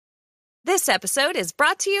This episode is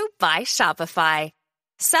brought to you by Shopify.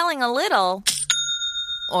 Selling a little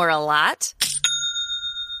or a lot?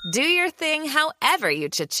 Do your thing however you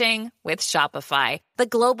cha-ching with Shopify, the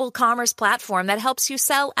global commerce platform that helps you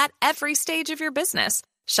sell at every stage of your business.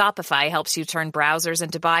 Shopify helps you turn browsers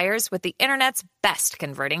into buyers with the internet's best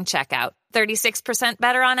converting checkout. 36%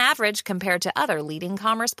 better on average compared to other leading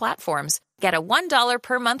commerce platforms. Get a $1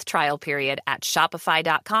 per month trial period at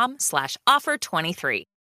shopify.com/offer23.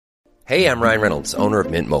 Hey, I'm Ryan Reynolds, owner of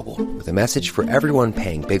Mint Mobile, with a message for everyone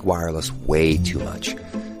paying big wireless way too much.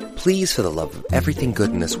 Please, for the love of everything good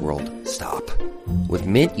in this world, stop. With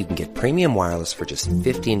Mint, you can get premium wireless for just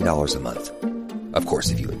 $15 a month. Of course,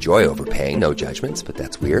 if you enjoy overpaying, no judgments, but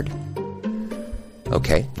that's weird.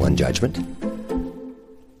 Okay, one judgment.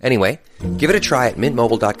 Anyway, give it a try at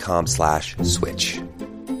mintmobile.com/switch.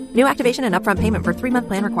 New activation and upfront payment for 3-month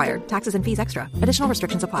plan required. Taxes and fees extra. Additional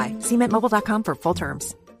restrictions apply. See mintmobile.com for full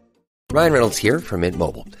terms. Ryan Reynolds here from Mint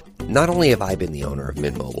Mobile. Not only have I been the owner of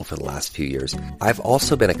Mint Mobile for the last few years, I've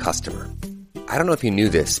also been a customer. I don't know if you knew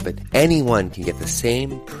this, but anyone can get the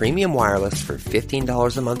same premium wireless for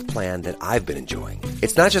 $15 a month plan that I've been enjoying.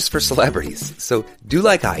 It's not just for celebrities. So do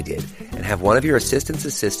like I did and have one of your assistants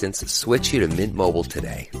switch you to Mint Mobile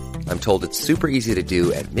today. I'm told it's super easy to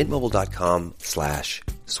do at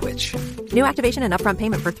mintmobile.com/switch. New activation and upfront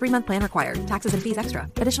payment for 3-month plan required. Taxes and fees extra.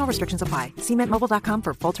 Additional restrictions apply. See mintmobile.com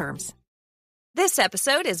for full terms. This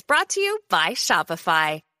episode is brought to you by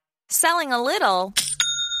Shopify. Selling a little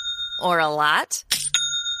or a lot?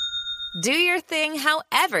 Do your thing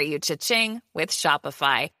however you cha-ching with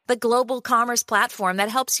Shopify, the global commerce platform that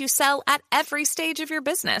helps you sell at every stage of your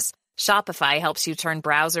business. Shopify helps you turn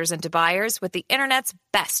browsers into buyers with the internet's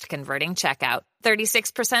best converting checkout.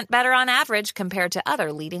 36% better on average compared to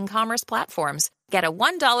other leading commerce platforms. Get a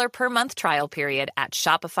 $1 per month trial period at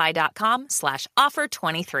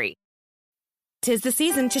shopify.com/offer23. 'Tis the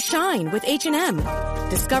season to shine with H&M.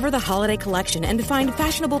 Discover the holiday collection and find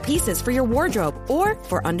fashionable pieces for your wardrobe or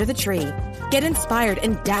for under the tree. Get inspired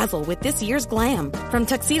and dazzle with this year's glam. From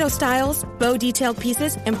tuxedo styles, bow detailed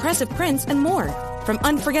pieces, impressive prints, and more. From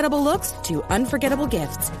unforgettable looks to unforgettable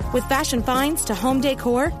gifts. With fashion finds to home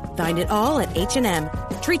decor, find it all at H&M.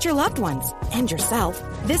 Treat your loved ones and yourself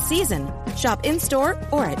this season. Shop in-store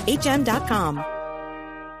or at hm.com.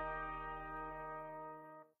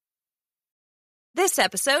 This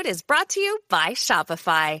episode is brought to you by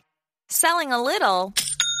Shopify. Selling a little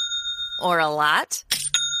or a lot?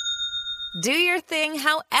 Do your thing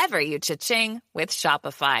however you cha-ching with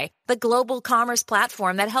Shopify, the global commerce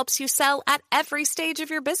platform that helps you sell at every stage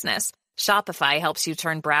of your business. Shopify helps you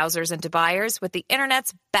turn browsers into buyers with the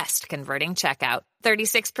internet's best converting checkout.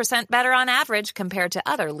 36% better on average compared to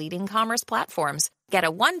other leading commerce platforms. Get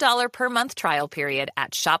a $1 per month trial period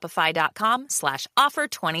at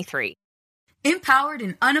shopify.com/offer23. Empowered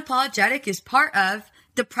and Unapologetic is part of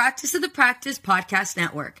the Practice of the Practice Podcast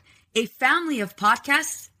Network, a family of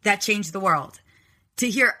podcasts that change the world. To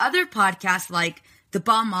hear other podcasts like the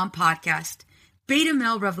Bomb Mom Podcast, Beta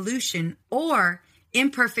Male Revolution, or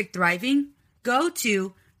Imperfect Thriving, go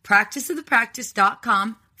to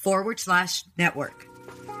practiceofthepractice.com/network.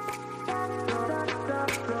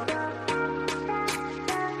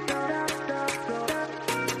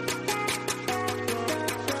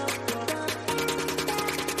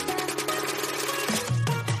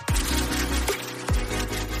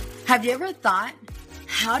 Have you ever thought,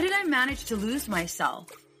 how did I manage to lose myself?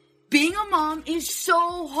 Being a mom is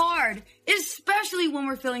so hard, especially when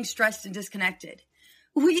we're feeling stressed and disconnected.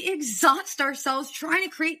 We exhaust ourselves trying to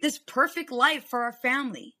create this perfect life for our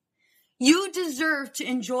family. You deserve to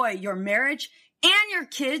enjoy your marriage and your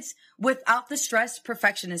kids without the stress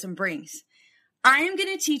perfectionism brings. I am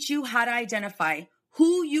going to teach you how to identify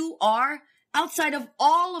who you are outside of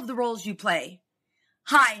all of the roles you play.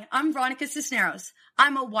 Hi, I'm Veronica Cisneros.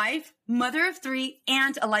 I'm a wife, mother of 3,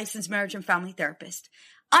 and a licensed marriage and family therapist.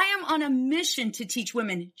 I am on a mission to teach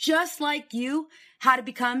women just like you how to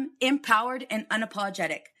become empowered and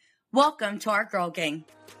unapologetic. Welcome to our Girl Gang.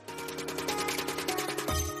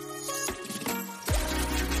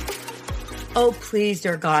 Oh, please,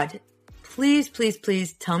 dear God. Please, please,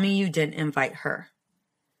 please tell me you didn't invite her.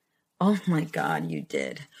 Oh my God, you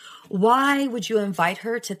did. Why would you invite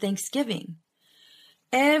her to Thanksgiving?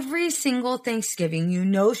 Every single Thanksgiving, you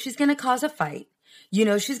know she's going to cause a fight. You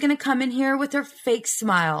know she's going to come in here with her fake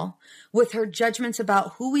smile, with her judgments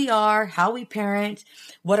about who we are, how we parent,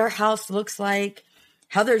 what our house looks like,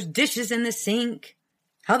 how there's dishes in the sink,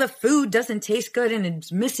 how the food doesn't taste good and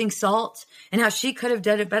it's missing salt, and how she could have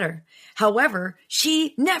done it better. However,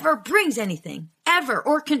 she never brings anything, ever,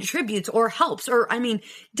 or contributes, or helps, or,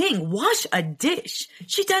 dang, wash a dish.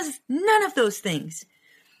 She does none of those things.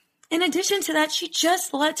 In addition to that, she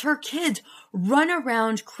just lets her kids run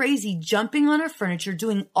around crazy, jumping on her furniture,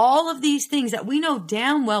 doing all of these things that we know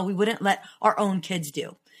damn well we wouldn't let our own kids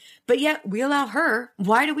do. But yet we allow her.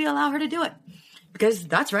 Why do we allow her to do it? Because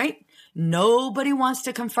that's right. Nobody wants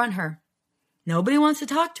to confront her. Nobody wants to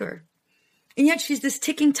talk to her. And yet she's this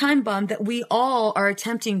ticking time bomb that we all are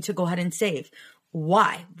attempting to go ahead and save.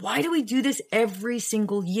 Why? Why do we do this every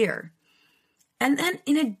single year? And then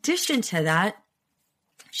in addition to that,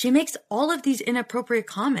 she makes all of these inappropriate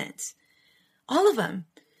comments. All of them.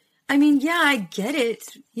 Yeah, I get it.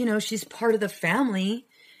 She's part of the family.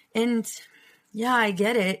 And yeah, I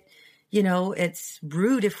get it. It's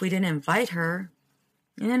rude if we didn't invite her.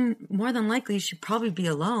 And more than likely, she'd probably be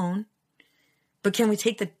alone. But can we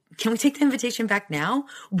take the invitation back now?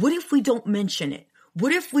 What if we don't mention it?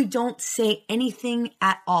 What if we don't say anything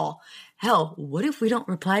at all? Hell, what if we don't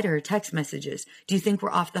reply to her text messages? Do you think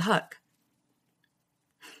we're off the hook?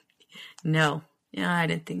 No, I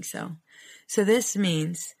didn't think so. So this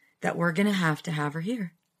means that we're going to have her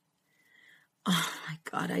here. Oh my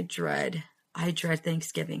God, I dread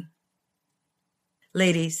Thanksgiving.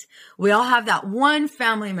 Ladies, we all have that one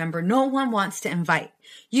family member no one wants to invite.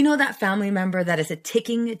 That family member that is a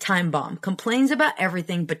ticking time bomb, complains about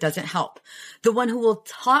everything but doesn't help. The one who will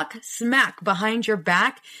talk smack behind your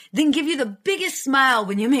back, then give you the biggest smile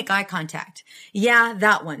when you make eye contact. Yeah,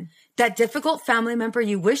 that one. That difficult family member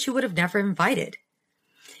you wish you would have never invited.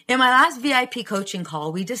 In my last VIP coaching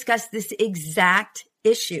call, we discussed this exact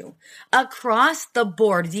issue. Across the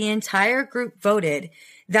board, the entire group voted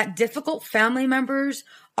that difficult family members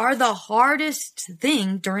are the hardest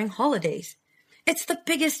thing during holidays. It's the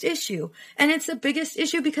biggest issue. And it's the biggest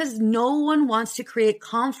issue because no one wants to create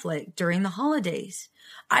conflict during the holidays.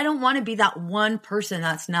 I don't want to be that one person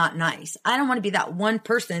that's not nice. I don't want to be that one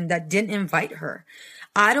person that didn't invite her.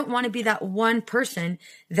 I don't want to be that one person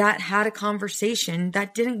that had a conversation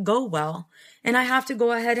that didn't go well. And I have to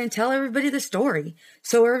go ahead and tell everybody the story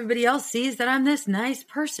so everybody else sees that I'm this nice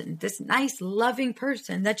person, this nice, loving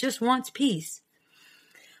person that just wants peace.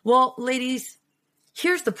 Well, ladies,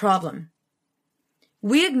 here's the problem.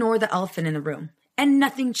 We ignore the elephant in the room and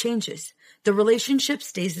nothing changes. The relationship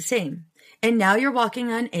stays the same. And now you're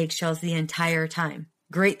walking on eggshells the entire time.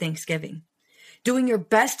 Great Thanksgiving. Doing your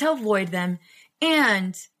best to avoid them.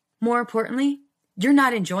 And more importantly, you're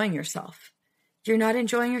not enjoying yourself. You're not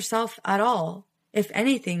enjoying yourself at all. If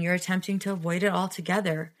anything, you're attempting to avoid it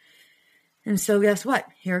altogether. And so guess what?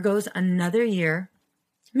 Here goes another year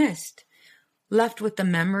missed, left with the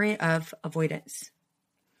memory of avoidance.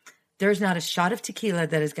 There's not a shot of tequila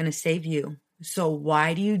that is going to save you. So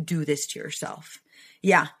why do you do this to yourself?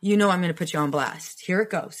 Yeah, I'm going to put you on blast. Here it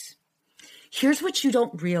goes. Here's what you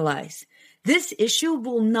don't realize. This issue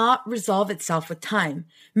will not resolve itself with time.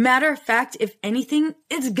 Matter of fact, if anything,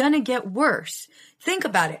 it's going to get worse. Think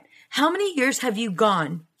about it. How many years have you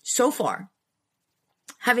gone so far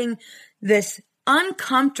having this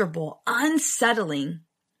uncomfortable, unsettling,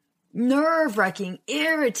 nerve-wracking,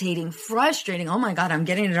 irritating, frustrating, oh my God, I'm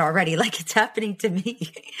getting it already, like it's happening to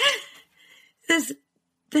me.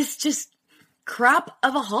 This just crap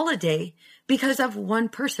of a holiday because of one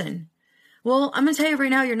person. Well, I'm going to tell you right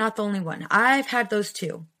now, you're not the only one. I've had those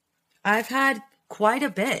too. I've had quite a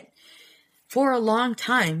bit for a long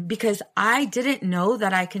time because I didn't know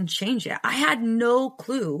that I can change it. I had no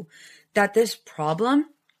clue that this problem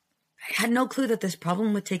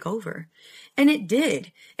would take over. And it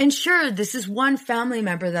did. And sure, this is one family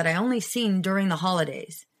member that I only seen during the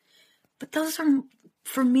holidays. But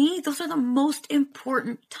for me, those are the most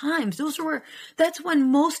important times. That's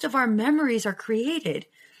when most of our memories are created.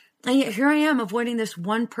 And yet here I am avoiding this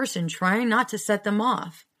one person, trying not to set them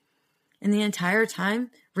off. And the entire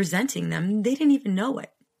time, resenting them. They didn't even know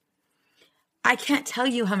it. I can't tell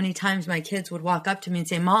you how many times my kids would walk up to me and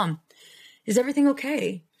say, Mom, is everything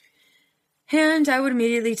okay? And I would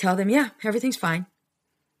immediately tell them, yeah, everything's fine.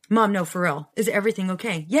 Mom, no, for real. Is everything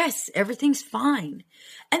okay? Yes, everything's fine.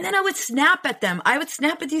 And then I would snap at them. I would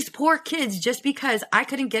snap at these poor kids just because I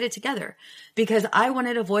couldn't get it together. Because I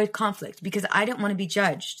wanted to avoid conflict. Because I didn't want to be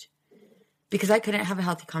judged. Because I couldn't have a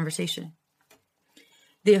healthy conversation.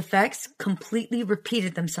 The effects completely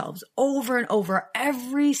repeated themselves over and over.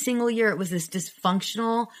 Every single year, it was this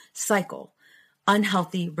dysfunctional cycle.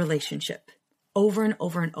 Unhealthy relationship. Over and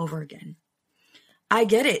over and over again. I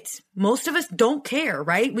get it. Most of us don't care,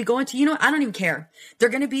 right? We go into, I don't even care. They're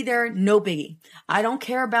going to be there. No biggie. I don't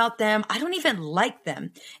care about them. I don't even like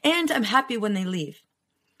them. And I'm happy when they leave.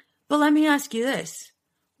 But let me ask you this.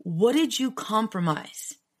 What did you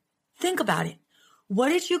compromise? Think about it. What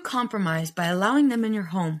did you compromise by allowing them in your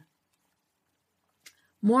home?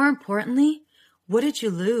 More importantly, what did you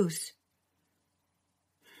lose?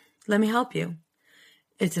 Let me help you.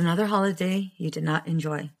 It's another holiday you did not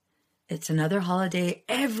enjoy. It's another holiday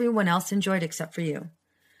everyone else enjoyed except for you.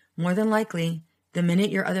 More than likely, the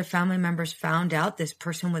minute your other family members found out this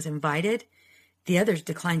person was invited, the others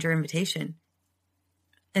declined your invitation.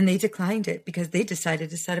 And they declined it because they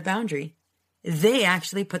decided to set a boundary. They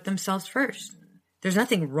actually put themselves first. There's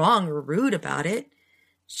nothing wrong or rude about it.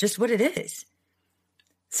 It's just what it is.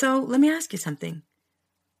 So let me ask you something.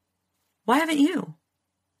 Why haven't you?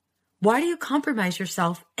 Why do you compromise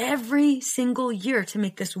yourself every single year to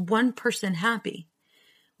make this one person happy?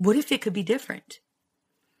 What if it could be different?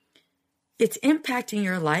 It's impacting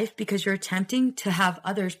your life because you're attempting to have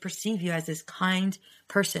others perceive you as this kind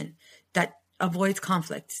person that avoids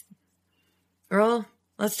conflict. Earl,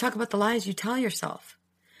 let's talk about the lies you tell yourself.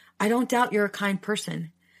 I don't doubt you're a kind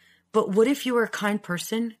person, but what if you were a kind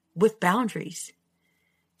person with boundaries?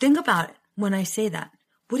 Think about it when I say that.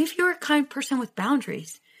 What if you were a kind person with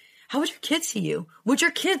boundaries? How would your kids see you? Would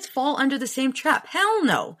your kids fall under the same trap? Hell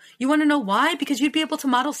no. You want to know why? Because you'd be able to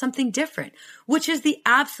model something different, which is the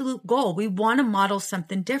absolute goal. We want to model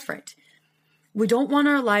something different. We don't want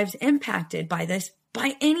our lives impacted by this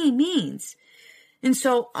by any means. And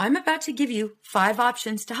so I'm about to give you 5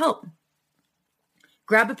 options to help.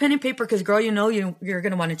 Grab a pen and paper because, girl, you know you're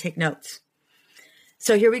going to want to take notes.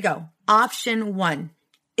 So here we go. Option 1.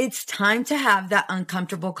 It's time to have that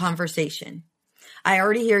uncomfortable conversation. I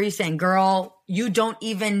already hear you saying, girl, you don't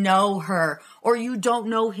even know her or you don't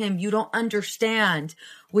know him. You don't understand.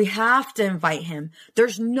 We have to invite him.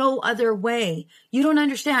 There's no other way. You don't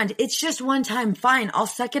understand. It's just one time. Fine. I'll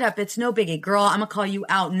suck it up. It's no biggie. Girl, I'm going to call you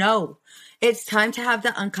out. No, it's time to have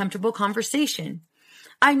the uncomfortable conversation.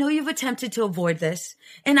 I know you've attempted to avoid this,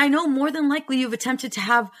 and I know more than likely you've attempted to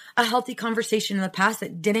have a healthy conversation in the past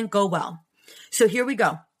that didn't go well. So here we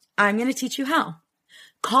go. I'm going to teach you how.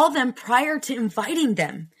 Call them prior to inviting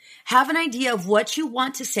them. Have an idea of what you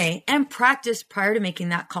want to say and practice prior to making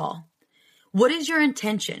that call. What is your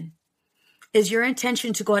intention? Is your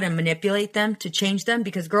intention to go ahead and manipulate them, to change them?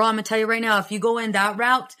 Because, girl, I'm going to tell you right now, if you go in that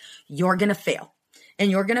route, you're going to fail. And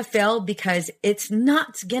you're going to fail because it's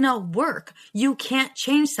not going to work. You can't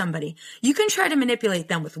change somebody. You can try to manipulate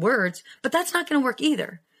them with words, but that's not going to work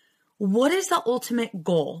either. What is the ultimate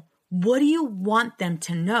goal? What do you want them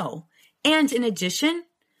to know? And in addition,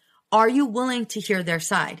 are you willing to hear their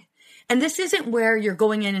side? And this isn't where you're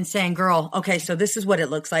going in and saying, girl, okay, so this is what it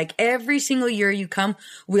looks like. Every single year you come,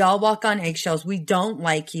 we all walk on eggshells. We don't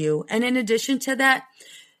like you. And in addition to that,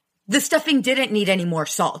 the stuffing didn't need any more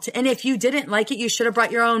salt. And if you didn't like it, you should have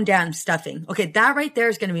brought your own damn stuffing. Okay, that right there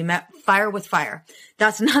is going to be met fire with fire.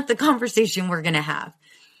 That's not the conversation we're going to have.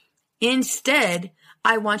 Instead,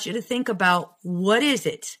 I want you to think about, what is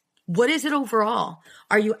it? What is it overall?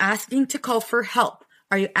 Are you asking to call for help?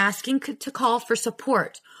 Are you asking to call for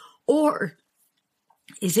support? Or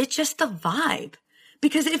is it just the vibe?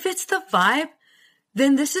 Because if it's the vibe,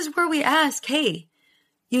 then this is where we ask, hey,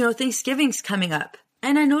 Thanksgiving's coming up.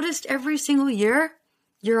 And I noticed every single year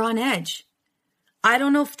you're on edge. I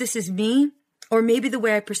don't know if this is me or maybe the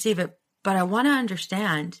way I perceive it, but I want to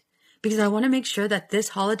understand because I want to make sure that this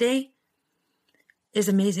holiday is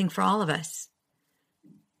amazing for all of us.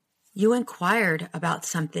 You inquired about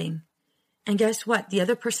something. And guess what? The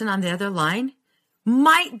other person on the other line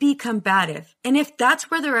might be combative. And if that's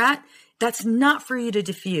where they're at, that's not for you to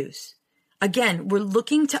diffuse. Again, we're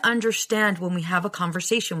looking to understand when we have a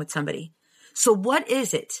conversation with somebody. So what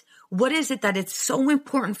is it? What is it that it's so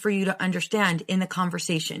important for you to understand in the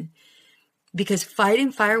conversation? Because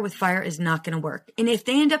fighting fire with fire is not going to work. And if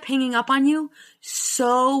they end up hanging up on you,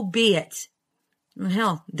 so be it.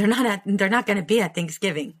 Hell, they're not going to be at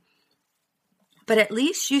Thanksgiving. But at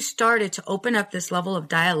least you started to open up this level of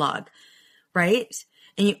dialogue, right?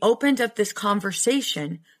 And you opened up this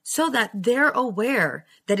conversation so that they're aware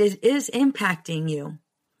that it is impacting you.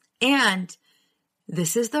 And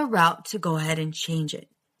this is the route to go ahead and change it.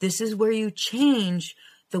 This is where you change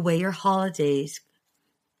the way your holidays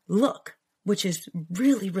look, which is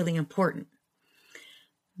really, really important.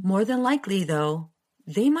 More than likely, though,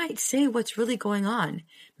 they might say what's really going on.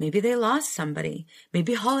 Maybe they lost somebody.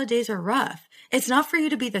 Maybe holidays are rough. It's not for you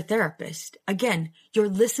to be the therapist. Again, you're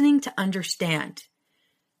listening to understand.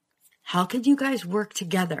 How can you guys work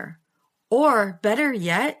together? Or better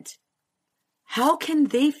yet, how can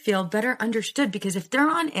they feel better understood? Because if they're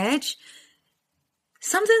on edge,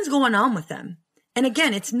 something's going on with them. And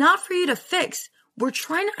again, it's not for you to fix. We're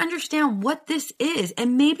trying to understand what this is.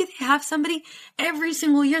 And maybe they have somebody every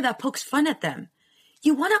single year that pokes fun at them.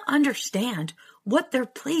 You want to understand what their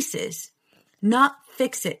place is, not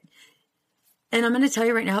fix it. And I'm going to tell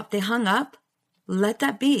you right now, if they hung up, let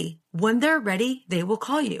that be. When they're ready, they will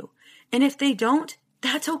call you. And if they don't,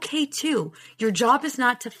 that's okay too. Your job is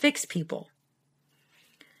not to fix people.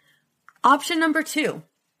 Option number 2,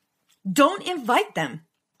 don't invite them.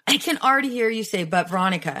 I can already hear you say, but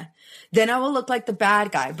Veronica, then I will look like the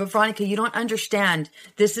bad guy. But Veronica, you don't understand.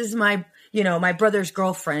 This is my brother's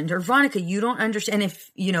girlfriend. Or Veronica, you don't understand.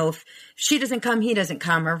 If she doesn't come, he doesn't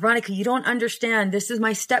come. Or Veronica, you don't understand. This is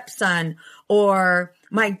my stepson or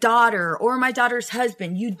my daughter or my daughter's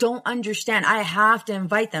husband. You don't understand. I have to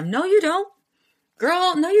invite them. No, you don't.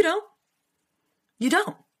 Girl, no, you don't. You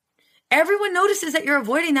don't. Everyone notices that you're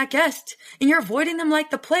avoiding that guest and you're avoiding them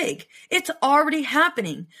like the plague. It's already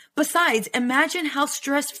happening. Besides, imagine how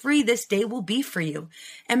stress-free this day will be for you.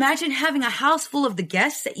 Imagine having a house full of the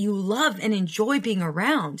guests that you love and enjoy being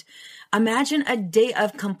around. Imagine a day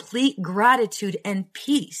of complete gratitude and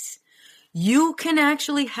peace. You can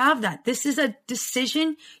actually have that. This is a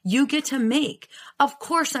decision you get to make. Of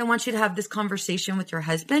course, I want you to have this conversation with your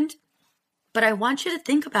husband, but I want you to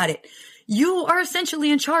think about it. You are essentially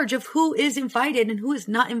in charge of who is invited and who is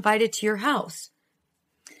not invited to your house.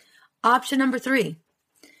 Option number 3,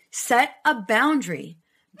 set a boundary.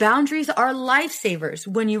 Boundaries are lifesavers.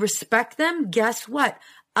 When you respect them, guess what?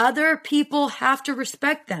 Other people have to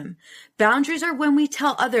respect them. Boundaries are when we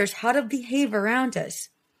tell others how to behave around us,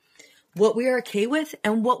 what we are okay with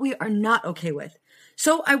and what we are not okay with.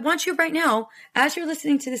 So I want you right now, as you're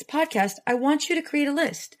listening to this podcast, I want you to create a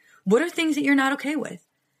list. What are things that you're not okay with?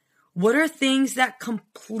 What are things that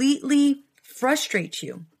completely frustrate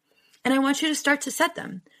you? And I want you to start to set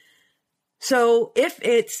them. So if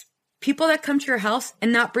it's people that come to your house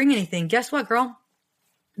and not bring anything, guess what, girl?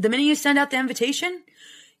 The minute you send out the invitation,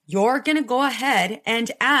 you're going to go ahead and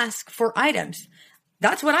ask for items.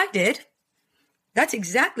 That's what I did. That's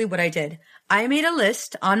exactly what I did. I made a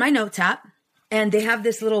list on my notes app, and they have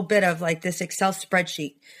this little bit of like this Excel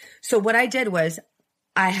spreadsheet. So what I did was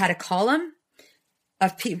I had a column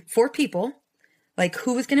of 4 people, like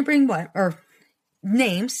who was going to bring what, or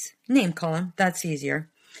name column. That's easier.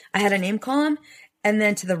 I had a name column. And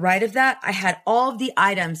then to the right of that, I had all of the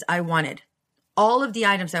items I wanted. All of the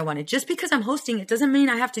items I wanted. Just because I'm hosting, it doesn't mean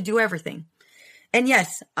I have to do everything. And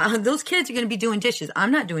yes, those kids are going to be doing dishes.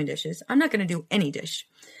 I'm not doing dishes. I'm not going to do any dish.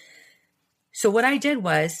 So what I did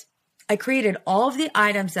was I created all of the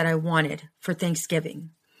items that I wanted for Thanksgiving.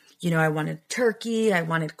 I wanted turkey, I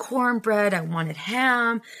wanted cornbread, I wanted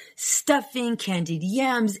ham, stuffing, candied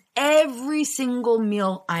yams, every single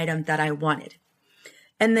meal item that I wanted.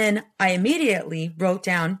 And then I immediately wrote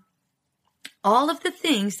down all of the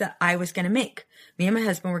things that I was going to make. Me and my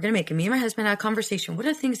husband were going to make. And me and my husband had a conversation. What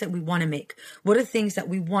are the things that we want to make? What are the things that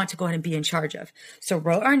we want to go ahead and be in charge of? So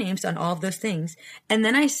wrote our names on all of those things. And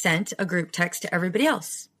then I sent a group text to everybody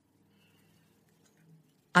else.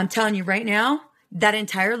 I'm telling you right now, that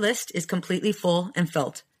entire list is completely full and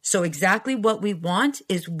filled. So exactly what we want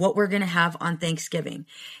is what we're going to have on Thanksgiving.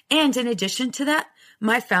 And in addition to that,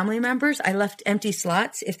 my family members, I left empty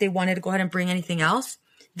slots if they wanted to go ahead and bring anything else.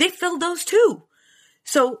 They filled those too.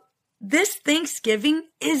 So this Thanksgiving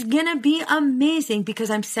is going to be amazing because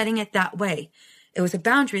I'm setting it that way. It was a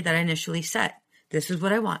boundary that I initially set. This is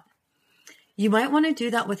what I want. You might want to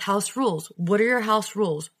do that with house rules. What are your house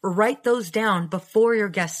rules? Write those down before your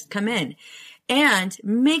guests come in. And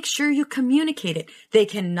make sure you communicate it. They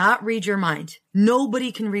cannot read your mind.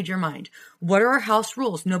 Nobody can read your mind. What are our house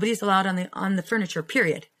rules? Nobody's allowed on the furniture,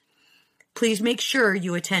 period. Please make sure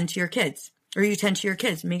you attend to your kids, or you tend to your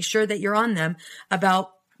kids. Make sure that you're on them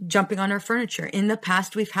about jumping on our furniture. In the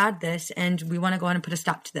past, we've had this, and we want to go on and put a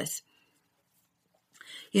stop to this.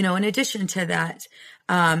 In addition to that,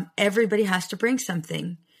 everybody has to bring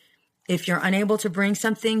something. If you're unable to bring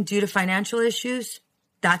something due to financial issues,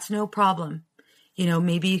 that's no problem.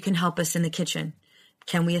 Maybe you can help us in the kitchen.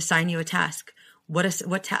 Can we assign you a task?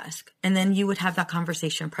 What task? And then you would have that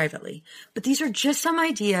conversation privately. But these are just some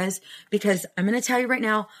ideas because I'm going to tell you right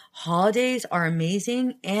now, holidays are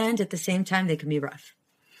amazing and at the same time, they can be rough.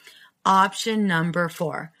 Option number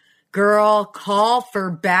 4, girl, call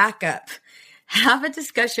for backup. Have a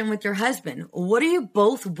discussion with your husband. What are you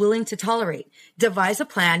both willing to tolerate? Devise a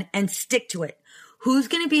plan and stick to it. Who's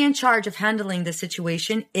going to be in charge of handling the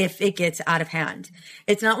situation if it gets out of hand?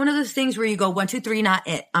 It's not one of those things where you go 1, 2, 3, not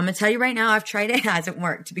it. I'm going to tell you right now, I've tried it. It hasn't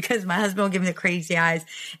worked because my husband will give me the crazy eyes.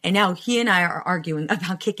 And now he and I are arguing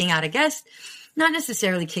about kicking out a guest. Not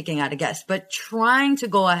necessarily kicking out a guest, but trying to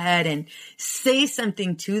go ahead and say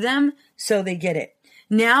something to them so they get it.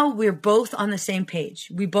 Now we're both on the same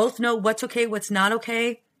page. We both know what's okay, what's not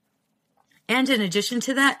okay. And in addition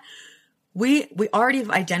to that, we already have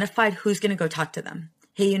identified who's going to go talk to them.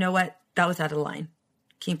 Hey, you know what? That was out of line.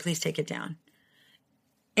 Can you please take it down?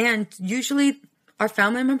 And usually our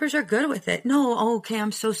family members are good with it. No, okay,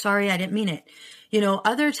 I'm so sorry. I didn't mean it.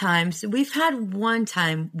 Other times we've had one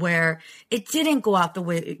time where it didn't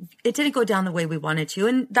go down the way we wanted to.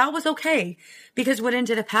 And that was okay, because what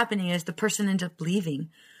ended up happening is the person ended up leaving,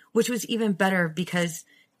 which was even better, because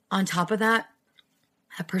on top of that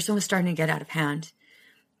person was starting to get out of hand,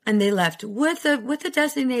 and they left with a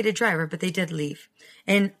designated driver, but they did leave.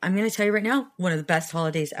 And I'm going to tell you right now, one of the best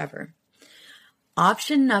holidays ever.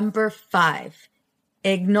 Option number 5.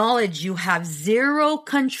 Acknowledge you have zero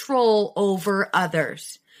control over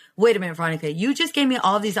others. Wait a minute, Veronica, you just gave me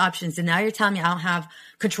all these options and now you're telling me I don't have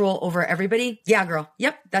control over everybody? Yeah, girl.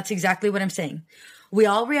 Yep, that's exactly what I'm saying. We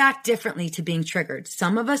all react differently to being triggered.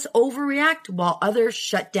 Some of us overreact while others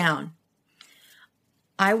shut down.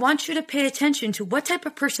 I want you to pay attention to what type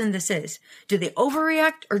of person this is. Do they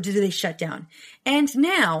overreact or do they shut down? And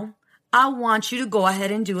now I want you to go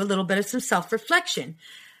ahead and do a little bit of some self-reflection.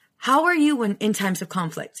 How are you in times of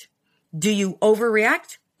conflict? Do you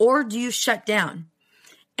overreact or do you shut down?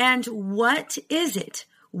 And what is it?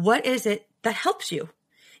 What is it that helps you?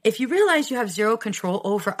 If you realize you have zero control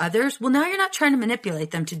over others, well, now you're not trying to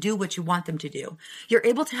manipulate them to do what you want them to do. You're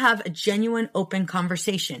able to have a genuine, open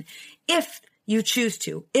conversation if you choose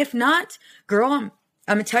to. If not, girl, I'm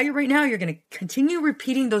going to tell you right now, you're going to continue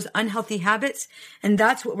repeating those unhealthy habits, and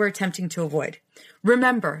that's what we're attempting to avoid.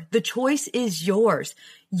 Remember, the choice is yours.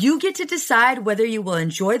 You get to decide whether you will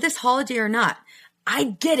enjoy this holiday or not. I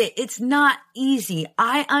get it. It's not easy.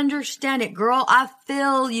 I understand it, girl. I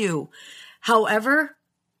feel you. However,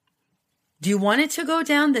 do you want it to go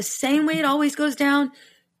down the same way it always goes down?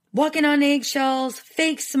 Walking on eggshells,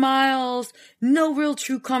 fake smiles, no real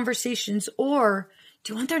true conversations? Or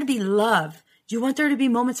do you want there to be love? Do you want there to be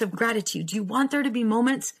moments of gratitude? Do you want there to be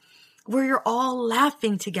moments where you're all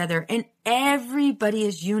laughing together and everybody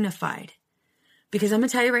is unified? Because I'm going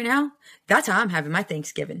to tell you right now, that's how I'm having my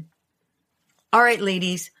Thanksgiving. All right,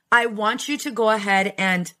 ladies, I want you to go ahead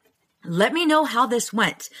and let me know how this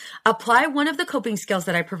went. Apply one of the coping skills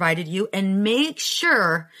that I provided you, and make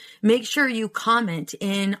sure you comment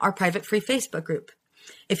in our private free Facebook group.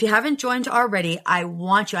 If you haven't joined already,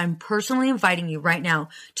 I'm personally inviting you right now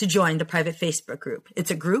to join the private Facebook group. It's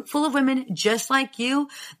a group full of women just like you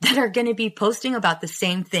that are going to be posting about the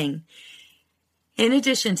same thing. In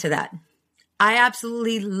addition to that, I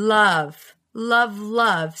absolutely love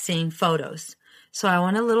seeing photos. So I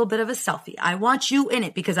want a little bit of a selfie. I want you in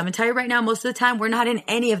it, because I'm going to tell you right now, most of the time, we're not in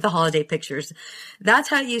any of the holiday pictures. That's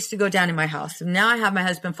how it used to go down in my house. Now I have my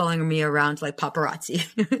husband following me around like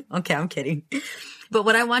paparazzi. Okay, I'm kidding. But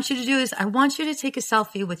what I want you to do is I want you to take a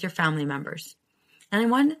selfie with your family members. And I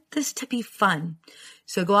want this to be fun.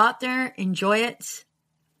 So go out there, enjoy it,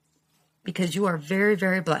 because you are very,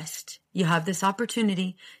 very blessed. You have this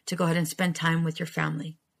opportunity to go ahead and spend time with your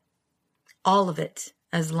family. All of it,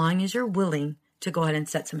 as long as you're willing to go ahead and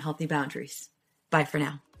set some healthy boundaries. Bye for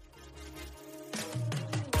now.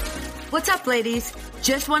 What's up, ladies?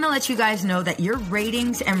 Just want to let you guys know that your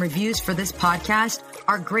ratings and reviews for this podcast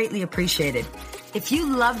are greatly appreciated. If you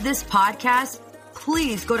love this podcast,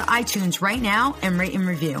 please go to iTunes right now and rate and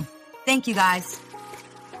review. Thank you, guys.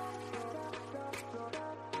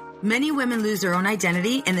 Many women lose their own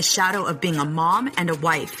identity in the shadow of being a mom and a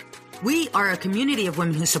wife. We are a community of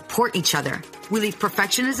women who support each other. We leave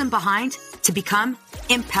perfectionism behind to become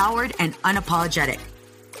empowered and unapologetic.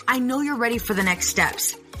 I know you're ready for the next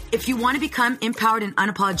steps. If you want to become empowered and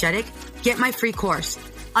unapologetic, get my free course,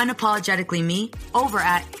 Unapologetically Me, over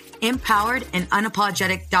at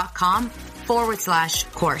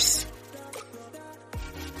empoweredandunapologetic.com/course.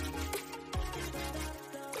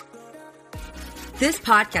 This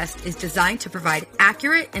podcast is designed to provide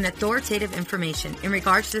accurate and authoritative information in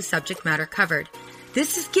regards to the subject matter covered.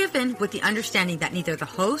 This is given with the understanding that neither the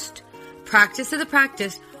host, practice of the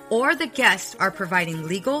practice, or the guests are providing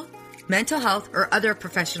legal, mental health, or other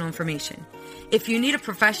professional information. If you need a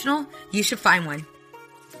professional, you should find one.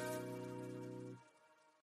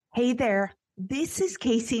 Hey there, this is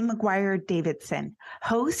Casey McGuire Davidson,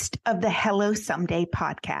 host of the Hello Someday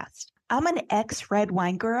podcast. I'm an ex-red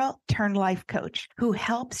wine girl turned life coach who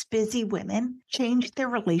helps busy women change their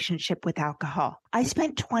relationship with alcohol. I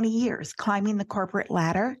spent 20 years climbing the corporate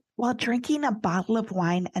ladder while drinking a bottle of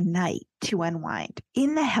wine a night to unwind.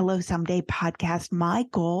 In the Hello Someday podcast, my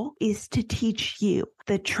goal is to teach you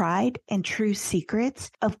the tried and true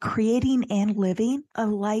secrets of creating and living a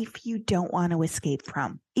life you don't want to escape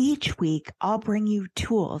from. Each week, I'll bring you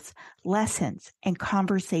tools, lessons, and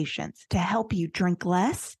conversations to help you drink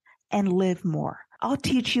less and live more. I'll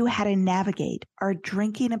teach you how to navigate our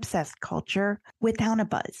drinking obsessed culture without a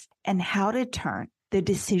buzz and how to turn the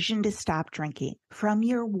decision to stop drinking from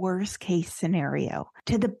your worst case scenario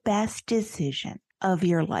to the best decision of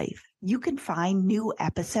your life. You can find new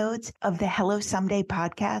episodes of the Hello Someday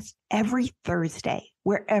podcast every Thursday,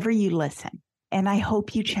 wherever you listen. And I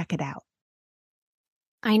hope you check it out.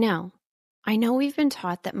 I know we've been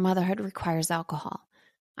taught that motherhood requires alcohol.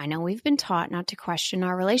 I know we've been taught not to question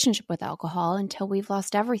our relationship with alcohol until we've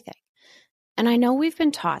lost everything. And I know we've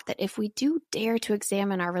been taught that if we do dare to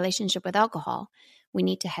examine our relationship with alcohol, we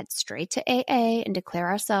need to head straight to AA and declare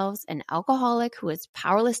ourselves an alcoholic who is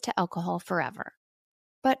powerless to alcohol forever.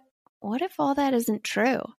 But what if all that isn't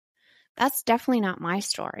true? That's definitely not my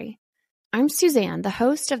story. I'm Suzanne, the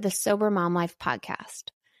host of the Sober Mom Life podcast.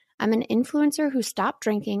 I'm an influencer who stopped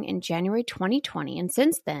drinking in January 2020, and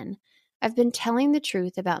since then, I've been telling the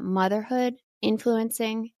truth about motherhood,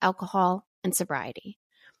 influencing, alcohol, and sobriety.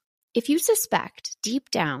 If you suspect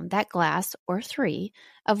deep down that glass or 3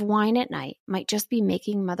 of wine at night might just be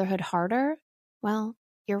making motherhood harder, well,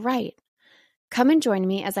 you're right. Come and join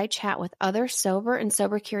me as I chat with other sober and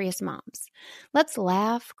sober-curious moms. Let's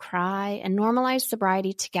laugh, cry, and normalize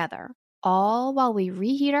sobriety together, all while we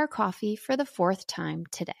reheat our coffee for the 4th time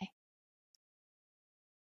today.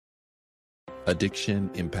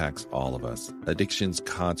 Addiction impacts all of us. Addiction's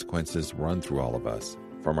consequences run through all of us.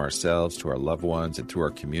 From ourselves to our loved ones and through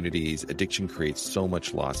our communities, addiction creates so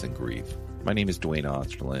much loss and grief. My name is Dwayne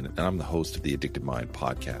Osterlin, and I'm the host of the Addicted Mind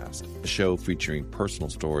podcast, a show featuring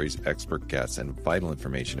personal stories, expert guests, and vital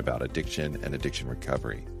information about addiction and addiction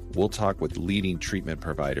recovery. We'll talk with leading treatment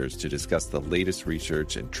providers to discuss the latest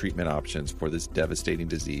research and treatment options for this devastating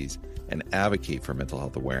disease and advocate for mental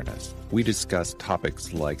health awareness. We discuss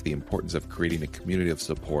topics like the importance of creating a community of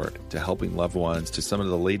support to helping loved ones to some of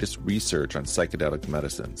the latest research on psychedelic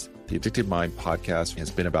medicines. The Addicted Mind podcast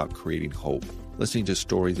has been about creating hope, listening to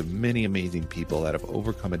stories of many amazing people that have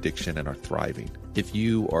overcome addiction and are thriving. If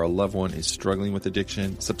you or a loved one is struggling with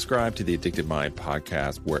addiction, subscribe to the Addicted Mind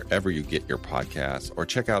podcast wherever you get your podcasts or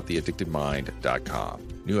check out theaddictedmind.com.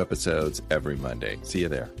 New episodes every Monday. See you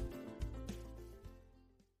there.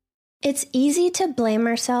 It's easy to blame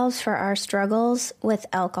ourselves for our struggles with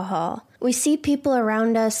alcohol. We see people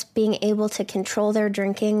around us being able to control their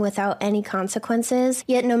drinking without any consequences,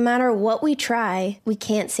 yet no matter what we try, we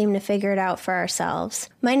can't seem to figure it out for ourselves.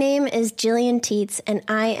 My name is Jillian Teets, and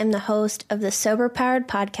I am the host of the Sober Powered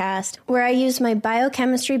podcast, where I use my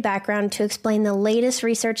biochemistry background to explain the latest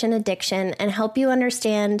research in addiction and help you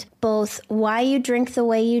understand both why you drink the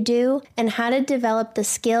way you do and how to develop the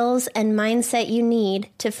skills and mindset you need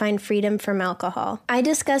to find freedom from alcohol. I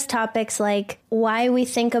discuss topics like why we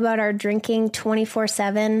think about our drinking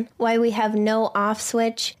 24/7, why we have no off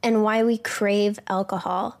switch, and why we crave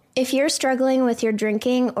alcohol. If you're struggling with your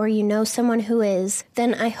drinking or you know someone who is,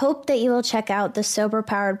 then I hope that you will check out the Sober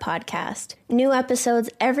Powered podcast. New episodes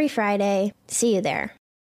every Friday. See you there.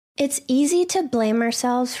 It's easy to blame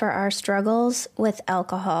ourselves for our struggles with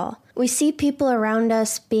alcohol. We see people around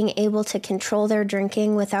us being able to control their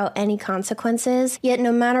drinking without any consequences, yet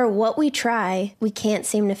no matter what we try, we can't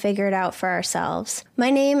seem to figure it out for ourselves. My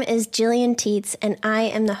name is Jillian Teets, and I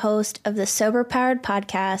am the host of the Sober Powered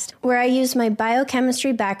podcast, where I use my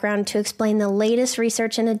biochemistry background to explain the latest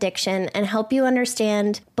research in addiction and help you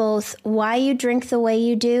understand both why you drink the way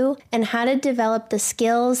you do and how to develop the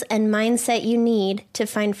skills and mindset you need to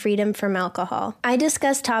find freedom from alcohol. I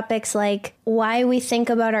discuss topics like why we think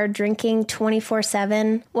about our drinking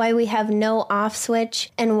 24/7, why we have no off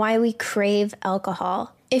switch, and why we crave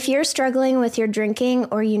alcohol. If you're struggling with your drinking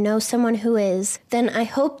or you know someone who is, then I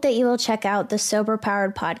hope that you will check out the Sober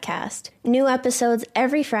Powered podcast. New episodes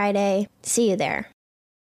every Friday. See you there.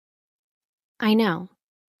 I know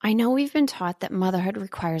we've been taught that motherhood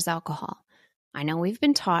requires alcohol. I know we've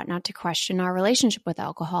been taught not to question our relationship with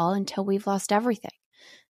alcohol until we've lost everything.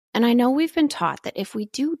 And I know we've been taught that if we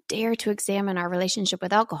do dare to examine our relationship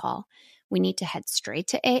with alcohol, we need to head straight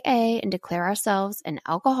to AA and declare ourselves an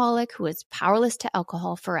alcoholic who is powerless to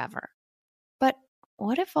alcohol forever. But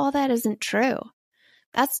what if all that isn't true?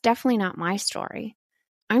 That's definitely not my story.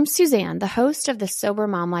 I'm Suzanne, the host of the Sober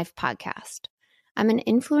Mom Life podcast. I'm an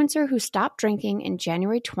influencer who stopped drinking in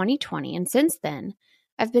January 2020, and since then,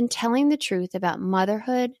 I've been telling the truth about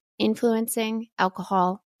motherhood, influencing,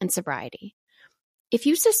 alcohol, and sobriety. If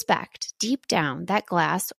you suspect deep down that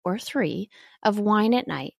glass or 3 of wine at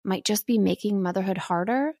night might just be making motherhood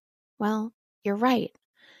harder, well, you're right.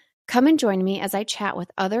 Come and join me as I chat with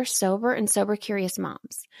other sober and sober-curious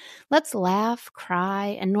moms. Let's laugh,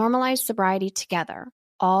 cry, and normalize sobriety together,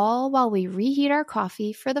 all while we reheat our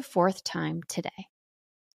coffee for the 4th time today.